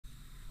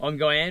I'm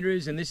Guy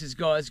Andrews and this is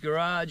Guy's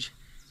Garage,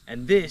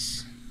 and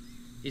this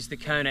is the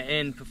Kona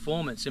N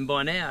Performance, and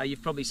by now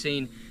you've probably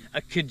seen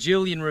a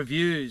cajillion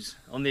reviews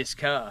on this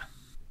car.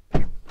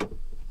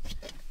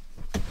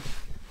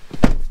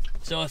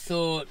 So I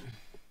thought,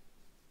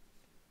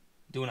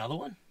 do another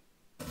one?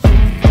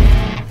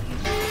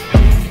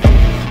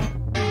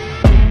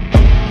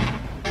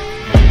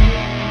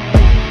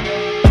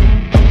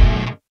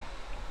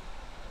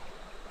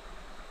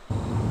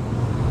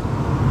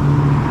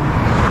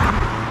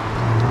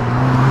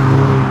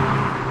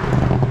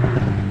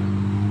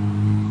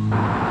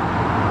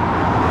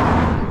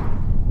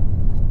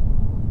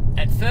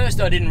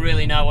 I didn't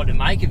really know what to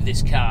make of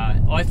this car.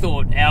 I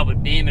thought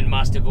Albert Biermann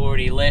must have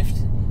already left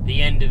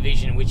the N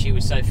division, which he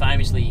was so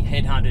famously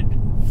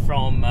headhunted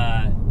from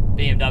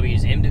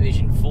BMW's M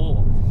division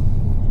for.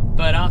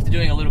 But after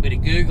doing a little bit of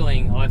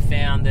Googling, I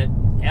found that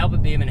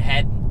Albert Biermann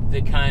had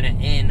the Kona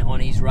N on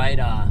his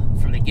radar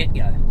from the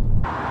get-go.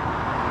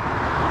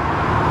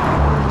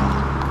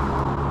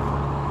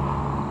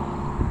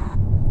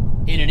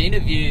 In an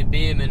interview,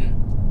 Biermann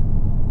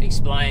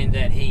explained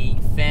that he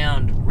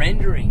found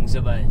renderings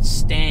of a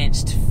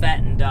stanced,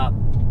 fattened up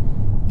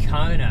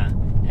Kona,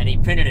 and he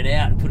printed it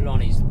out and put it on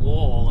his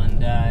wall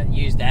and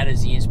used that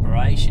as the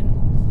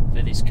inspiration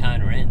for this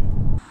Kona N.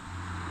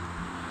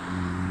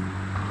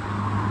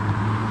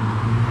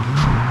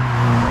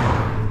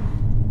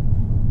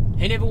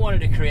 He never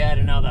wanted to create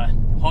another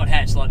hot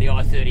hatch like the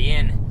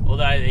i30N,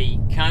 although the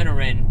Kona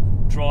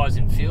N drives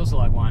and feels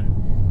like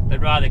one, but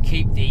rather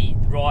keep the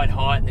ride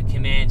height and the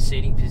command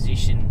seating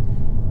position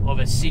of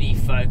a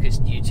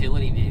city-focused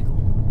utility vehicle.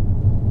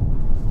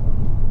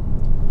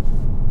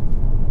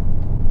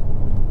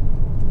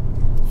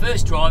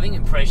 First driving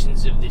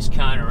impressions of this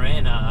Kona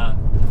N are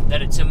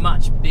that it's a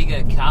much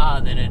bigger car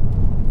than it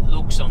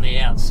looks on the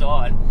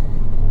outside.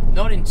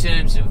 Not in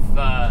terms of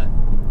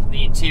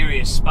the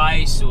interior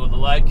space or the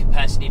load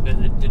capacity,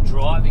 but the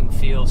driving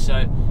feel.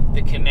 So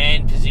the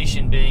command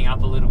position being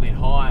up a little bit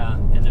higher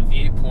and the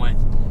viewpoint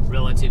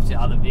relative to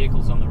other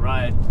vehicles on the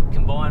road,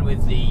 combined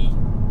with the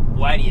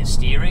weightier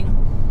steering.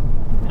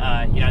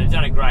 You know, they've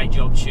done a great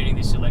job tuning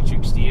this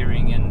electric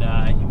steering,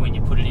 and when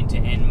you put it into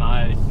N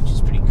mode, which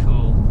is pretty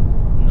cool,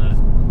 and the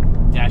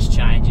dash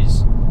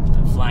changes,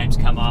 the flames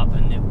come up,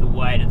 and the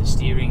weight of the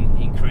steering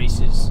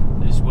increases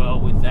as well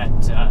with that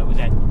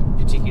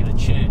particular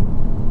tune.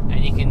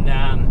 And you can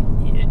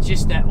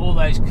just that all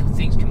those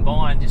things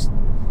combined just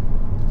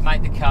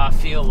make the car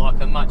feel like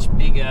a much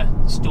bigger,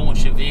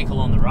 stauncher vehicle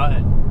on the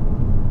road.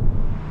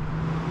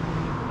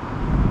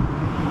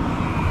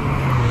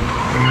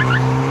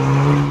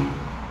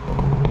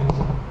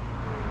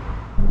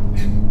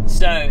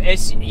 So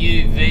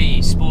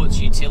SUV, sports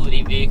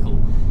utility vehicle.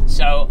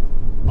 So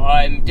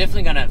I'm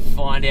definitely going to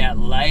find out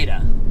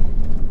later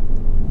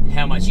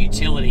how much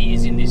utility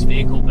is in this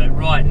vehicle, but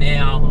right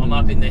now I'm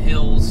up in the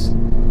hills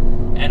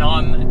and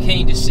I'm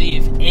keen to see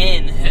if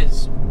N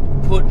has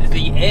put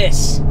the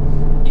S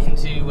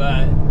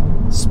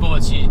into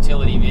sports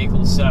utility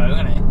vehicles. So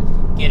I'm going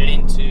to get it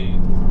into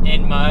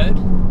N mode.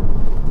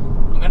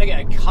 I'm going to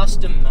go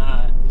custom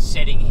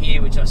setting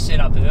here, which I set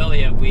up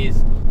earlier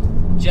with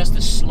just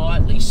a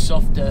slightly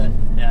softer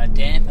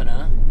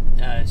dampener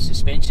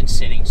suspension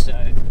setting.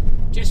 So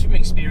just from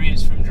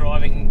experience from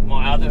driving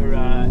my other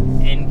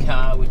N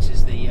car, which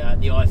is the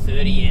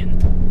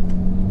i30N,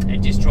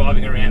 and just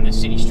driving around the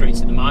city streets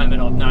at the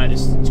moment, I've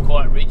noticed it's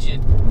quite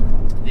rigid.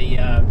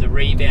 The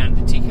rebound,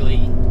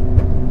 particularly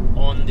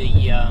on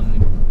the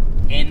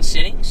N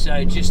setting.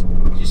 So just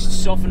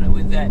soften it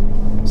with that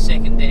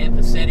second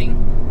damper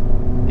setting.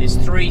 There's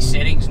 3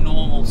 settings: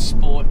 normal,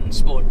 sport, and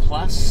sport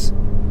plus.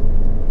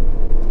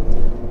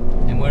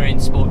 And we're in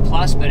Sport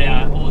Plus, but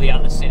all the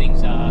other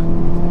settings are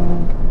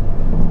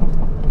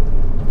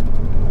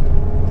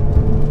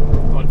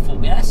on full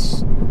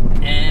gas.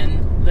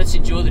 And let's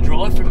enjoy the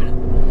drive for a minute.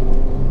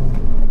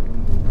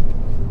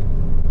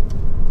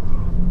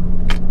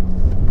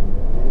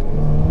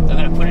 I'm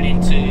going to put it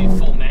into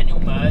full manual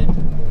mode,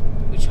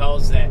 which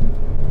holds that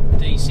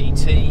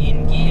DCT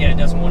in gear. It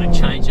doesn't want to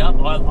change up.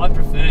 I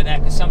prefer that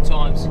because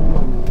sometimes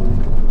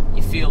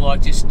you feel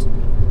like just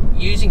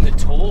using the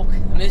torque.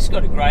 I mean, it's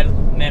got a great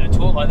amount of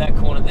torque, like that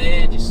corner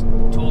there, just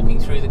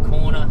torquing through the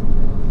corner.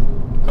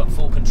 Got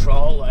full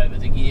control over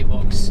the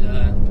gearbox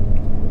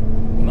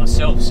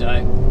myself, so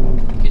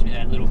it gives me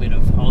that little bit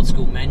of old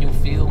school manual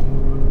feel.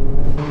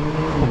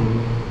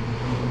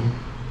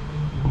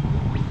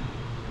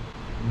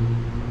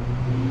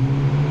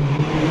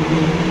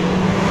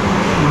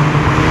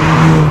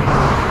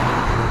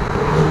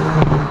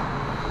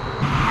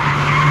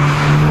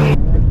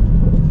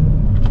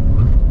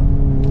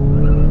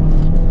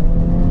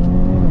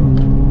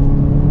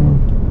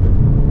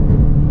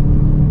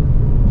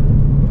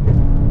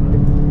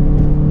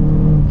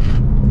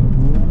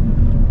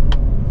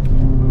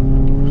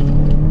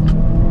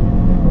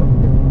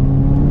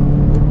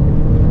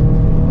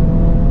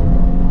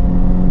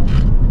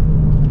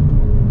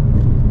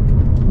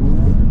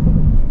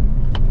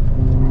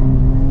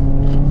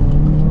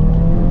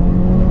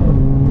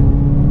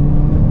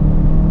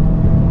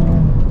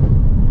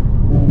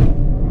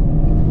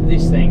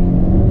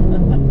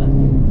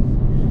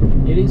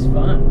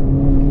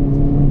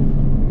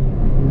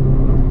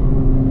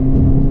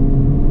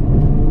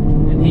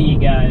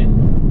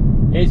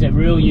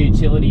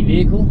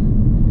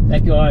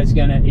 That guy's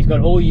he's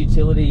got all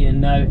utility and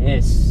no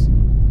S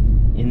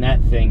in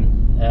that thing.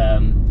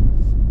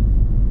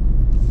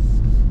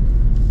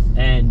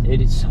 And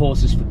it's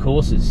horses for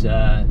courses.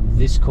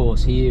 This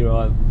course here,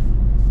 I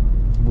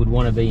would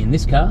want to be in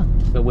this car,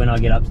 but when I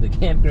get up to the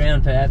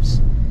campground, perhaps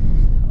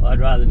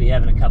I'd rather be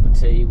having a cup of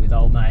tea with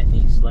old mate in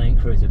his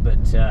Land Cruiser. But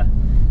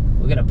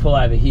we're going to pull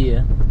over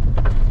here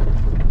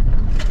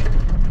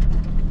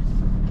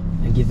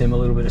and give them a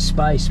little bit of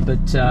space. But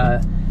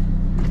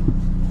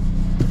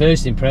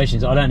first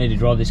impressions, I don't need to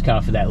drive this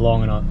car for that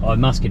long, and I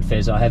must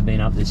confess I have been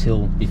up this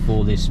hill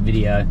before this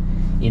video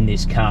in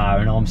this car,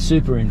 and I'm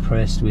super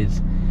impressed with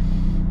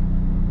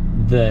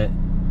the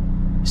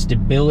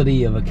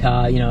stability of a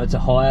car. You know, it's a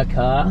higher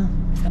car.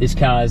 This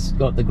car's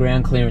got the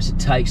ground clearance, it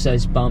takes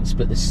those bumps,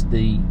 but the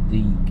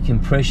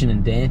compression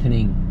and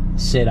dampening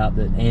setup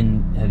that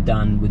N have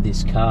done with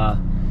this car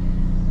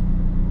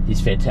is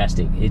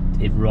fantastic.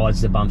 It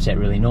rides the bumps out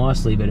really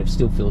nicely, but it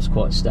still feels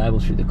quite stable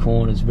through the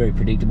corners, very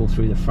predictable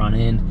through the front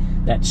end.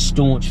 That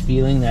staunch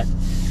feeling, that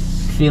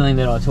feeling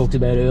that I talked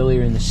about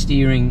earlier in the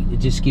steering, it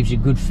just gives you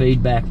good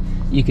feedback.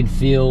 You can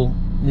feel,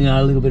 you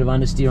know, a little bit of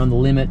understeer on the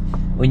limit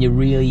when you're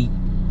really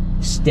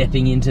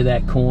stepping into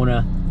that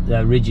corner.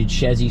 The rigid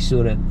chassis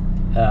sort of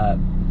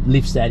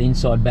lifts that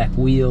inside back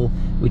wheel,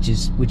 which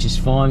is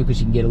fine because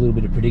you can get a little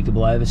bit of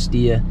predictable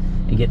oversteer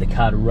and get the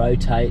car to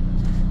rotate.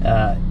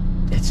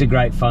 It's a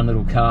great fun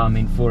little car. I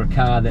mean, for a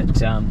car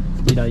that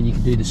you know, you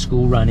can do the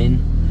school run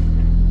in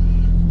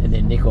and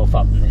then nick off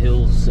up in the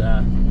hills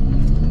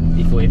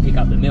before you pick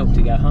up the milk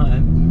to go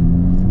home.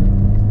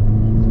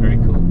 Very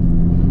cool.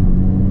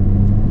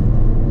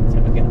 Let's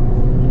have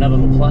another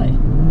little play.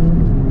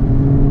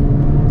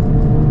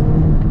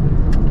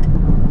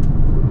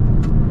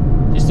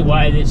 Just the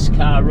way this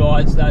car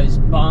rides those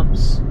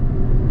bumps,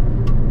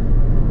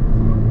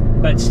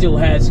 but still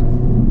has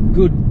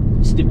good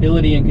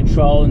stability and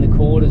control in the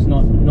corners. I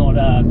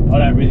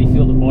don't really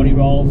feel the body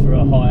roll for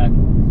a higher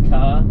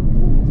car.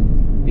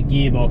 The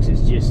gearbox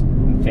is just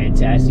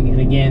fantastic, and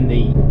again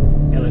the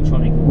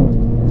electronic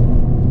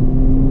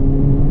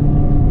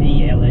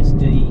E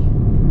LSD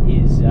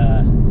is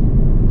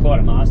quite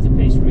a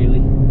masterpiece,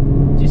 really.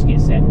 Just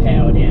gets that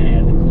power down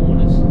out of the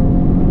corners.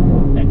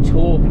 That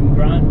torque and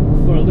grunt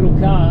for a little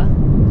car,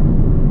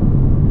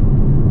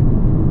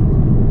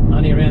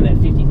 only around that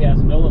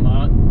 $50,000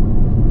 mark,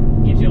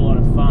 gives you a lot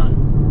of fun.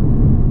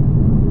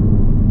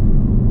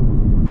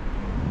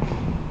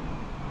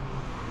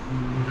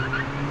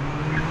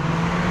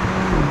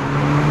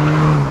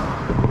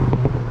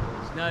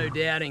 There's no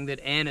doubting that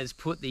Anna's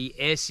put the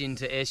S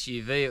into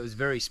SUV. It was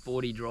very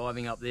sporty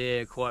driving up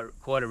there,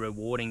 quite a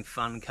rewarding,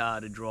 fun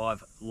car to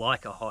drive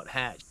like a hot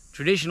hatch.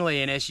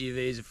 Traditionally an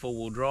SUV is a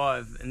four-wheel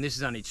drive, and this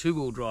is only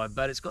two-wheel drive,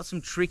 but it's got some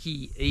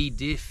tricky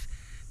E-diff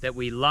that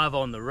we love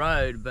on the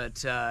road,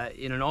 but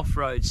in an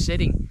off-road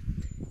setting,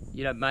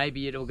 you know,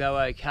 maybe it'll go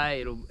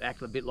okay. It'll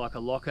act a bit like a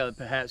locker,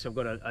 perhaps. I've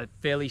got a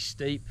fairly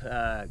steep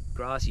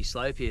grassy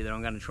slope here that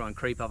I'm going to try and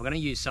creep up. I'm going to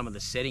use some of the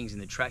settings in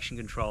the traction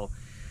control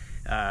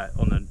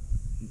on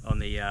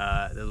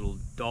the little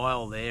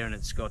dial there, and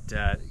it's got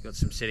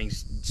some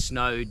settings: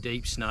 snow,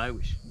 deep snow,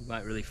 which we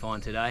won't really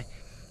find today.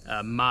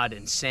 Mud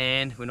and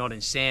sand. We're not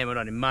in sand, we're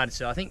not in mud,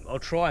 so I think I'll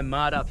try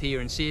mud up here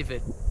and see if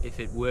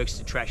it works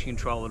to traction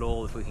control at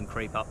all, if we can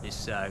creep up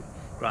this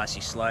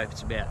grassy slope.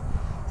 It's about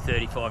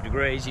 35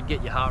 degrees. You'd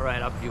get your heart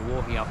rate up if you're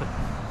walking up it.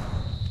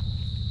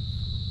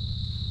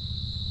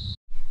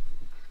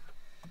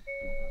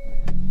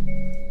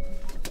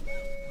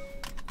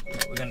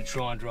 We're going to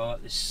try and drive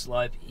up this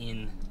slope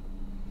in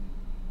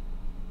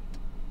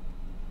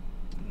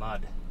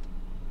mud.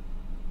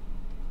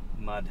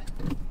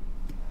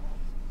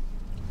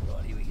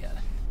 Right, here we go.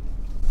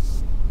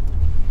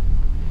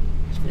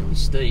 It's fairly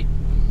steep.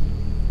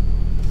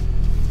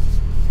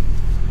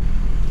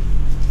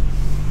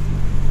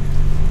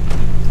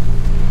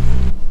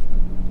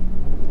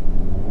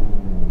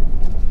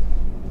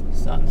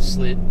 Starting to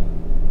slip.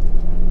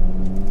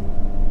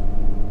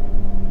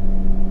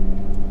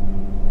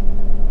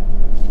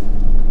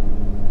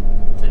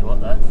 Tell you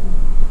what though,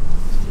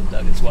 still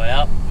dug its way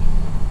up.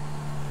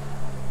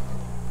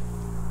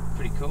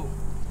 Pretty cool.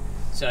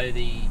 So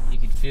you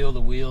could feel the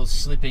wheels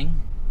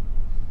slipping,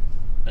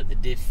 but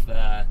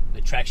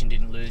the traction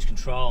didn't lose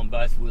control, and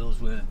both wheels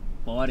were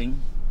biting,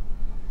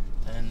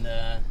 and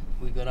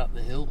we got up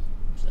the hill.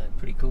 So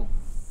pretty cool.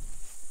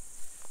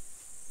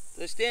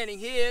 So standing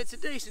here, it's a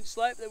decent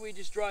slope that we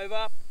just drove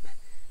up.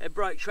 It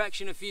broke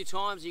traction a few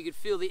times. You could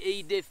feel the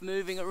E-diff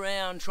moving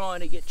around trying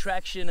to get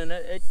traction, and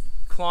it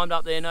climbed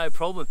up there no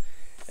problem.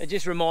 It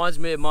just reminds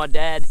me of my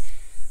dad.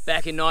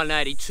 Back in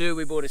 1982,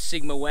 we bought a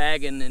Sigma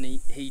wagon, and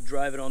he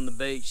drove it on the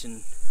beach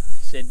and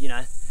said, you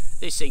know,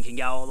 this thing can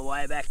go all the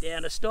way back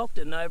down to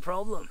Stockton, no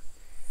problem.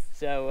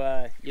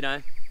 So, you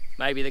know,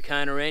 maybe the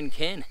Kona N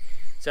can.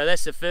 So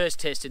that's the first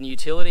test in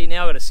utility.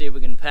 Now I've got to see if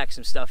we can pack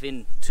some stuff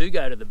in to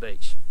go to the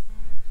beach.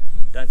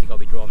 Don't think I'll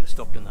be driving to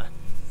Stockton though.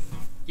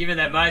 Given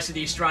that most of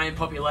the Australian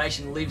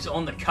population lives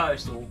on the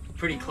coast or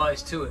pretty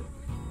close to it,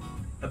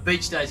 a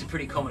beach day is a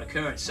pretty common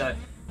occurrence. So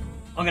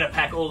I'm going to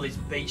pack all this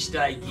beach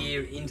day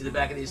gear into the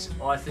back of this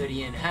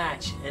i30N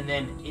hatch and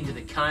then into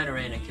the Kona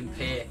N and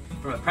compare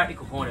from a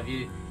practical point of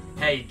view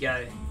how you'd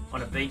go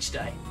on a beach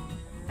day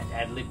and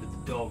ad lib with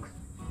the dog.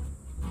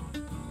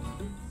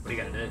 What are you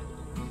going to do?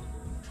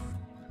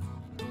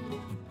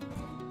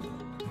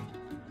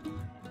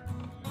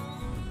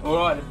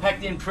 Alright, it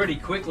packed in pretty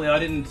quickly. I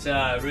didn't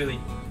really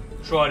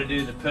try to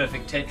do the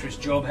perfect Tetris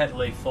job. Had to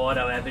leave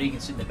Fido out, but he can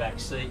sit in the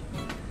back seat.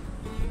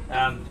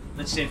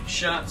 Let's see if it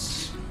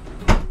shuts.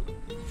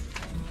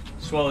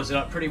 Swallows it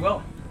up pretty well.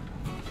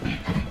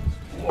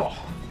 Whoa.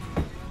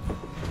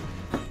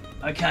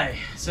 Okay,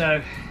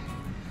 so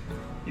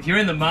if you're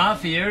in the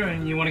mafia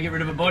and you want to get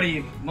rid of a body,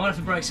 you might have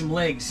to break some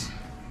legs.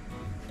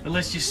 But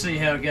let's just see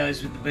how it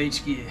goes with the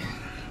beach gear.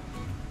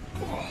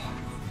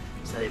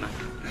 Steady, mate.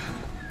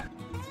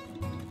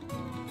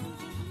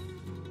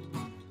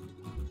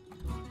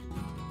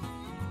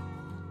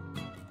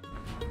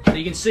 So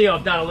you can see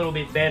I've done a little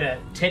bit better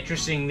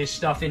Tetrising this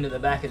stuff into the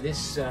back of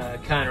this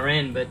Kona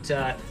N,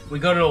 but we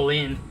got it all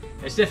in.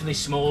 It's definitely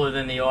smaller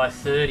than the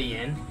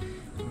i30N,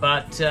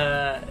 but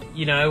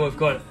you know, we've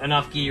got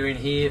enough gear in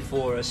here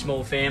for a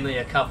small family,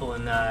 a couple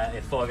and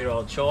a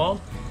 5-year-old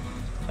child.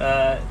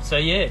 So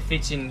yeah, it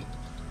fits in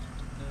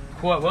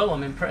quite well.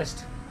 I'm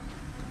impressed.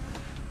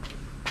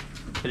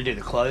 Better do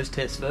the clothes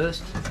test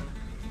first.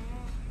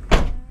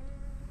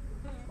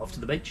 Off to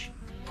the beach.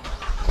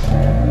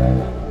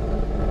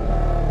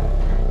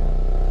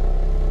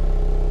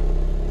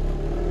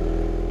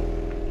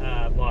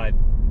 My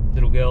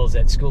little girl's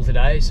at school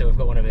today, so we've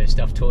got one of her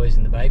stuffed toys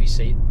in the baby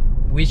seat,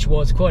 which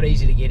was quite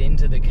easy to get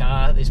into the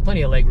car. There's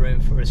plenty of leg room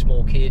for a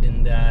small kid,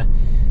 and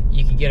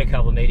you can get a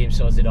couple of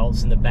medium-sized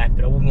adults in the back,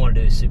 but I wouldn't want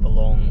to do a super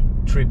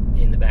long trip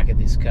in the back of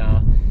this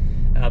car.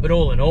 But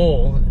all in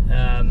all,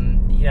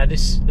 you know,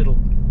 this little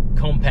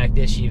compact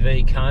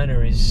SUV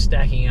Kona is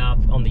stacking up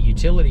on the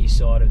utility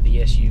side of the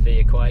SUV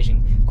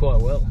equation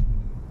quite well.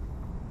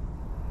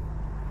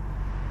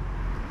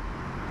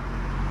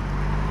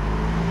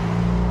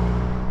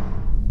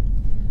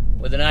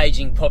 With an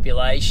ageing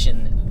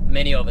population,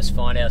 many of us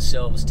find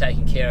ourselves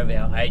taking care of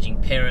our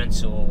ageing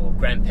parents or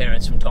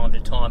grandparents from time to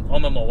time.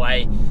 I'm on my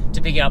way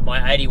to pick up my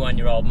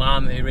 81-year-old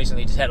mum, who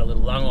recently just had a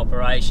little lung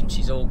operation.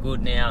 She's all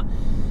good now,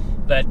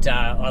 but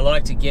I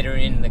like to get her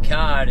in the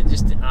car to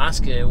just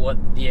ask her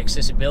what the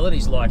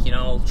accessibility's like. You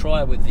know, I'll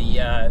try it with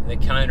the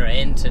Kona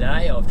N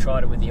today. I've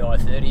tried it with the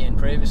i30N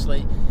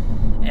previously.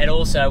 And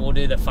also we'll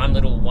do the fun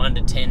little 1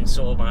 to 10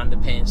 saw my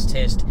underpants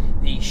test,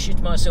 the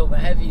shit myself a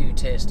have you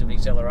test of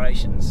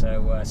acceleration.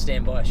 So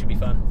stand by, it should be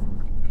fun.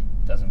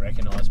 Doesn't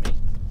recognise me.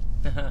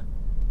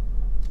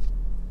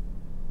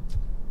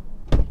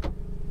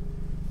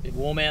 Bit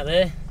warm out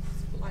there?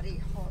 It's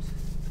bloody hot.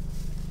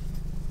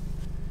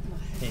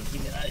 Here,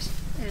 give me those.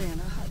 Yeah,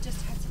 and I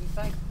just had some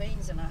baked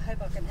beans and I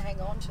hope I can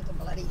hang on to the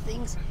bloody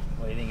things.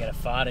 Well, you didn't get a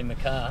fart in the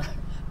car.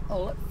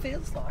 Oh, it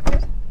feels like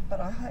it, but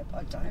I hope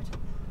I don't.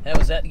 How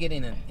was that to get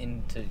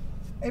into?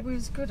 It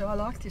was good. I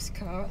like this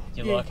car.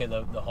 Do you like it,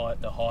 the height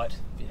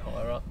a bit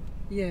higher up?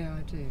 Yeah,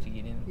 I do. To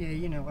get in? Yeah,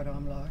 you know what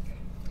I'm like.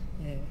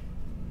 Yeah.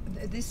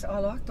 This, I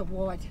like the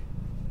white.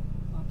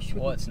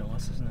 White's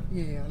nice, isn't it?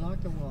 Yeah, I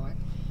like the white.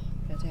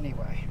 But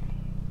anyway,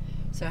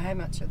 so how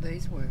much are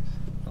these worth?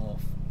 Oh,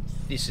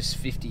 this is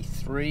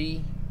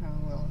 53. Oh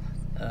well.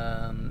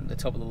 The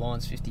top of the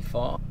line's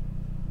 55.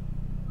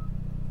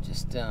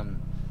 Just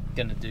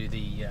gonna do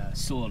the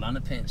soiled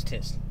underpants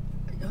test.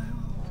 Oh,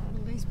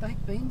 well, these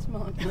baked beans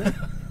might work.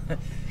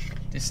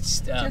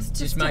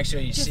 just make sure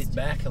you sit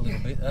back a little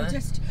bit though. Well,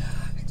 just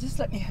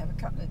let me have a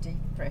couple of deep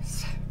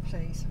breaths,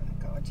 please. Oh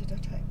God, did I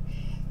take?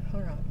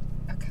 All right,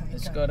 okay.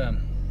 It's go. got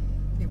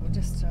Yeah, we'll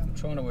just. I'm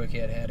trying to work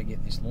out how to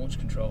get this launch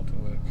control to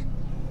work.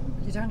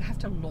 You don't have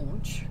to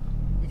launch.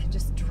 You can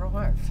just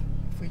drive.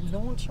 If we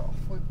launch off,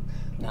 we.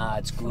 Nah,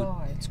 it's good.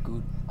 Fly. It's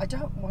good. I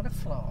don't want to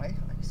fly.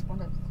 I just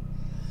want to.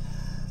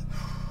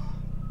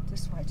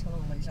 Just wait till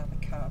all these other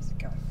cars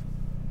go.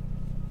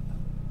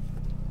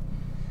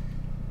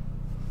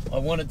 I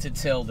wanted to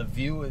tell the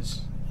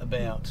viewers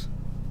about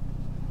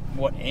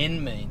what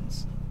N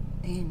means.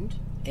 End?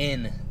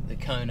 N, the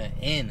Kona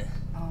N.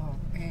 Oh,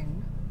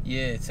 N.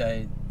 Yeah,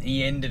 so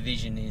the N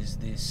division is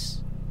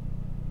this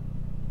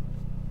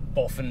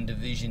Boffin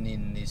division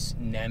in this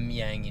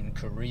Namyang in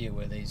Korea,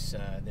 where these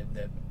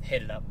they're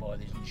headed up by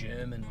this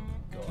German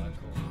guy called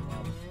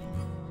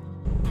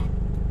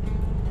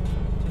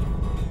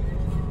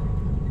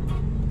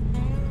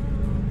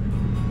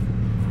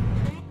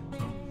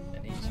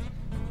and he's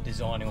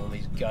designing all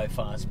these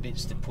go-fast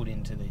bits to put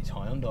into these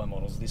Hyundai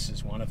models. This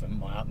is one of them.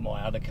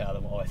 My other car,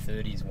 the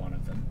i30, is one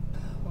of them.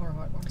 All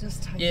right, well,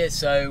 just take. Yeah,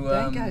 so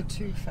don't go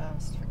too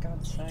fast, for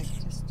God's sake.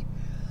 Just.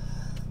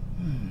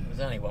 There's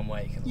only one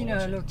way you can You launch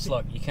know, it. look, It's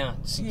like you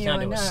can't do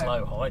I a know.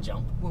 slow high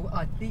jump. Well,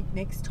 I think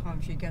next time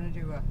if you're going to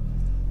do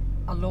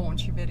a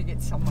launch, you better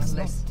get someone It's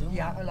less, not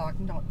yeah, like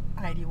not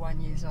 81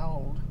 years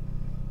old.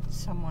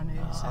 Someone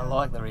who's. I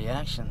like the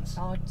reactions.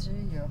 Oh, do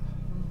you?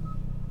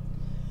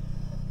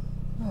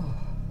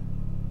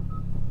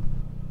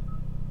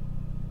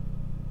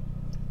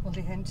 Well,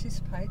 the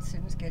anticipate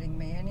soon's getting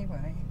me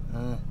anyway.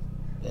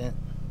 Yeah.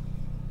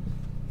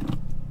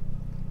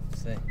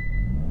 Let's see.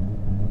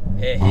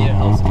 Yeah, here it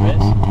holds the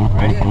revs.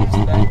 Ready?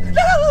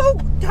 No!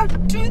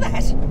 Don't do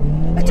that!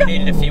 We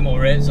needed a few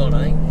more revs on,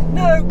 I think.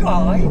 No,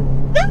 Guy!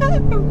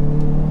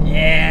 No!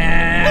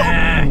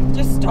 Yeah! No!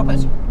 Just stop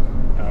it.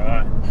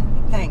 Alright.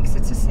 Thanks,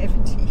 it's a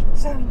 70.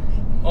 So...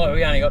 Oh,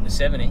 we only got to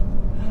 70.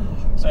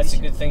 So that's a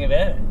good thing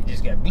about it. You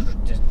just go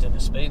just to the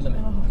speed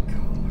limit. Oh,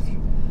 God.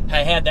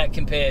 Hey, how'd that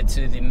compare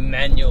to the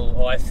manual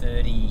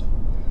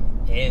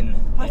i30N,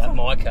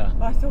 my car?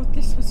 I thought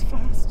this was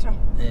faster.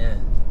 Yeah.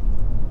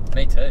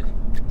 Me too.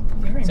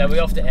 So we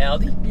off to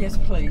Aldi? Yes,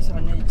 please. I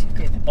need to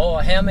get. Oh,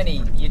 how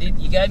many?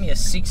 You gave me a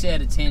 6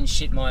 out of 10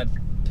 shit my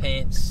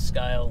pants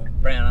scale,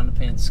 brown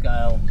underpants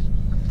scale,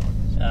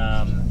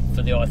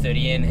 for the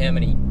i30N. How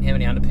many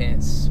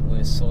underpants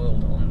were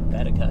soiled on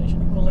that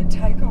occasion? Well, the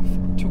takeoff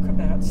took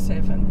about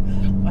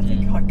 7. I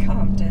think I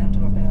calmed down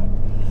to about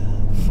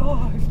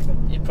 5. But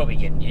you're probably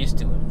getting used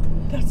to it.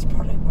 That's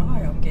probably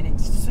why I'm getting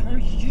so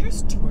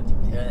used to it.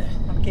 Yeah.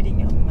 I'm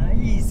getting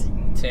amazing.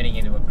 Turning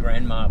into a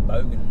grandma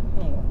bogan.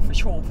 Oh, for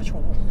sure, for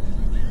sure.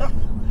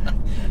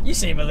 You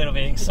seem a little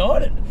bit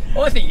excited.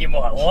 I think you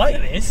might like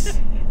this,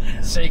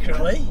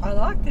 secretly. I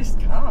like this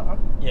car.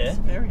 Yeah. It's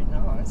very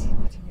nice.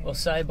 Well,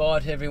 say bye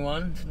to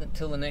everyone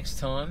until the next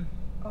time.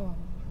 Oh,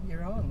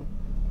 you're on.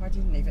 I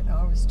didn't even know.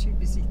 I was too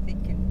busy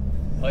thinking.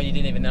 Oh, you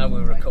didn't even know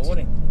we were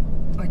recording?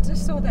 I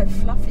just saw that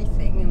fluffy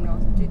thing and I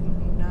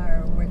didn't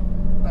know when,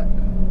 but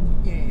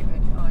yeah,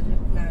 but I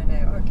didn't know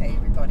now. Okay,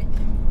 everybody.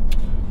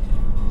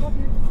 Love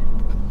you.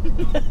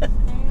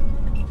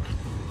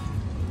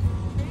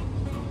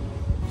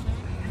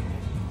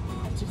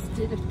 I just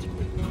did it.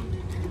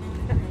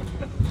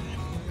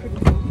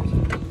 Couldn't help it.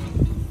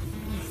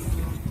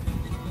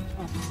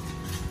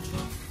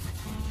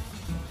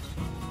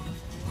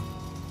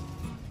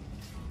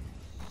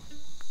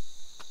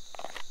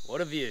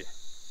 What a view.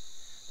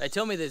 They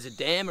tell me there's a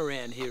dam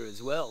around here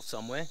as well,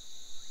 somewhere.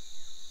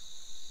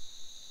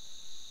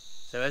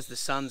 So as the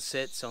sun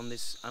sets on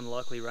this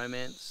unlikely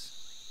romance,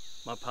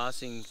 my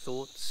passing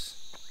thoughts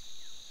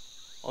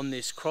on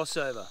this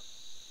crossover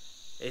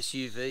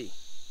SUV.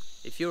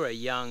 If you're a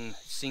young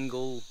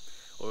single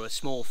or a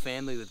small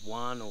family with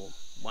 1 or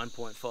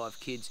 1.5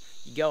 kids,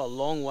 you go a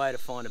long way to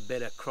find a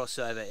better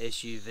crossover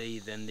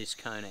SUV than this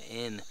Kona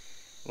N.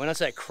 When I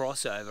say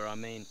crossover, I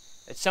mean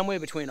it's somewhere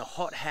between a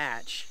hot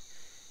hatch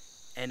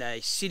and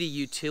a city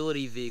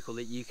utility vehicle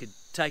that you could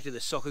take to the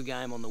soccer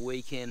game on the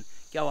weekend,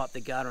 go up the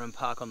gutter and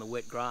park on the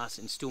wet grass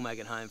and still make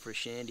it home for a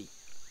shandy.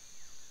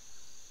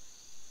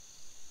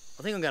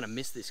 I think I'm going to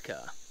miss this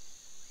car.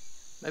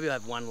 Maybe I'll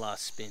have one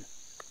last spin.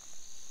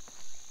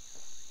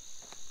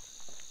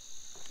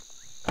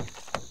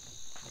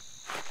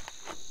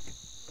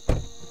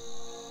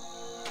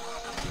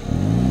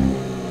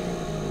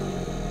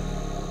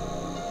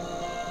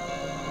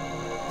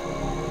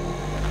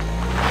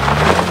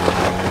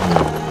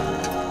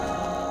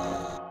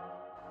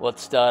 What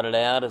started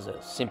out as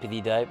a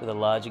sympathy date with a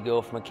larger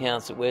girl from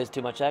accounts that wears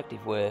too much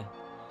activewear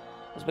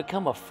has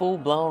become a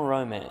full-blown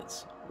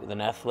romance with an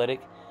athletic,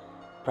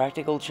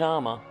 practical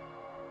charmer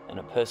and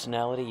a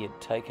personality you'd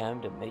take home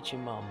to meet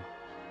your mum.